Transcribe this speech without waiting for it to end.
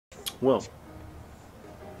Well,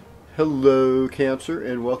 hello Cancer,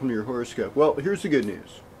 and welcome to your horoscope. Well, here's the good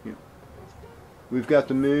news. We've got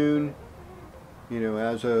the moon,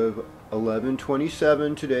 as of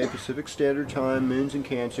 11:27 today, Pacific Standard Time. Moon's in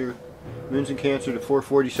Cancer to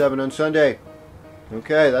 4:47 on Sunday.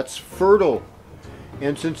 Okay, that's fertile.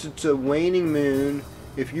 And since it's a waning moon,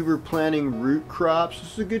 if you were planting root crops,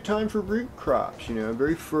 this is a good time for root crops.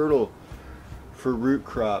 Very fertile for root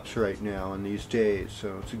crops right now in these days.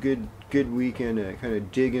 So it's a good weekend to kind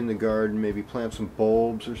of dig in the garden, maybe plant some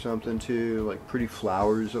bulbs or something too, like pretty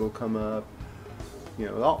flowers that'll come up.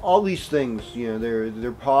 All these things,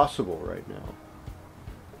 they're possible right now.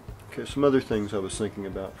 Okay, some other things I was thinking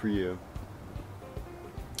about for you.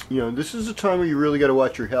 This is a time where you really got to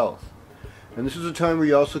watch your health. And this is a time where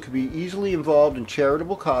you also could be easily involved in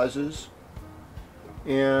charitable causes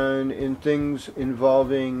and in things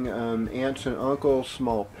involving aunts and uncles,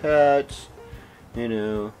 small pets,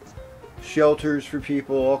 shelters for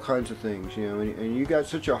people, all kinds of things, and you got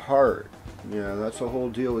such a heart. That's the whole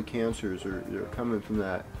deal with cancers. They're coming from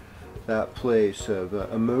that place of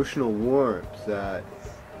emotional warmth, that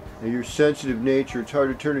your sensitive nature. It's hard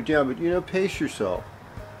to turn it down, but pace yourself.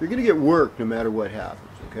 You're going to get work no matter what happens,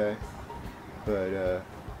 okay? But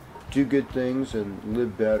do good things and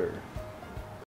live better.